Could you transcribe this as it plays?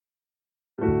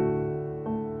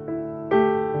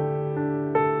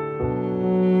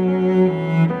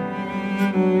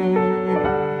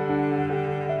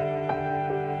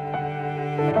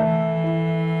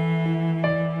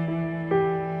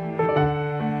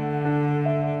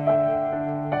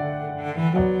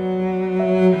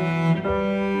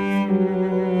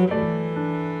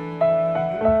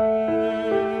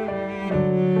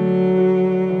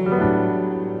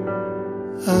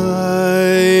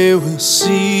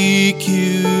seek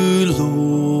you,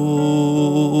 Lord.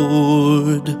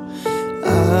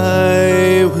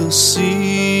 I will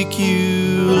seek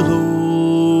you,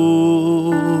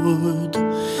 Lord.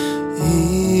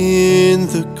 In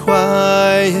the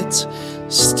quiet,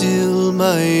 still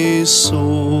my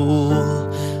soul,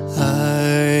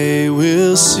 I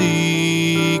will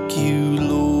seek you,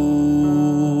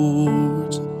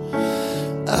 Lord.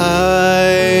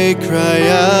 I cry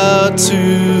out to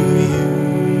you.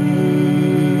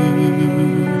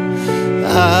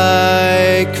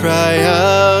 I cry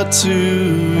out to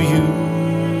you.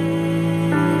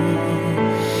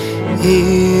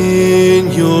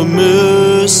 In your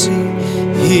mercy,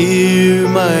 hear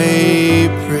my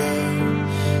prayer.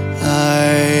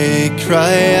 I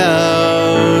cry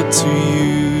out to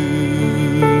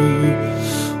you.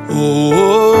 Oh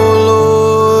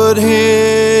Lord,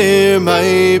 hear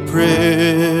my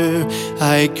prayer.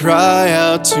 I cry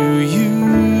out to you.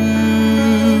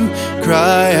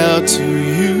 Cry out to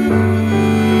you.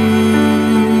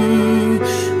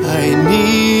 I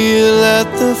kneel at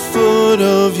the foot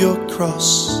of your cross.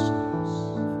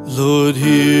 Lord,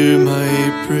 hear my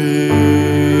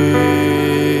prayer.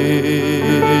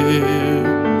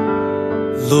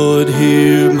 Lord,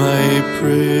 hear my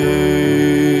prayer.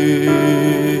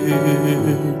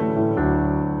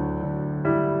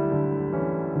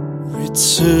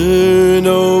 Return,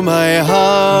 oh my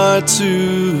heart, to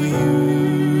you.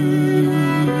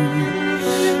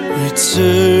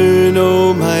 Return,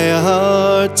 oh my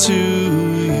heart, to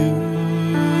you.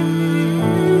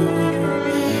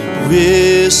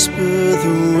 Whisper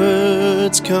the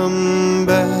words, come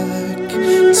back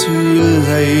to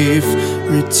life.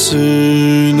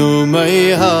 Return, oh my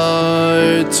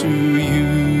heart, to you.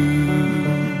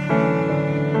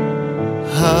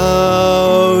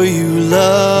 How you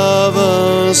love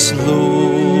us, Lord.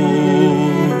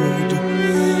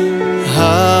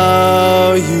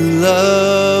 How you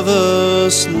love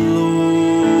us, Lord.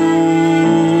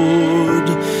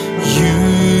 You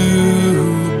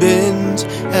bend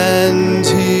and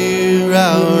hear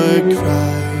our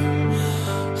cry.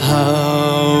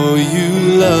 How you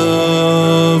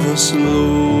love us, Lord.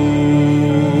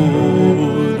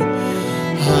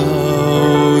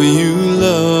 How you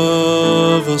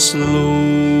love us, Lord.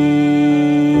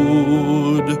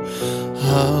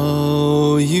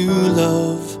 How you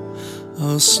love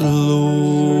us,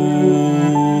 Lord.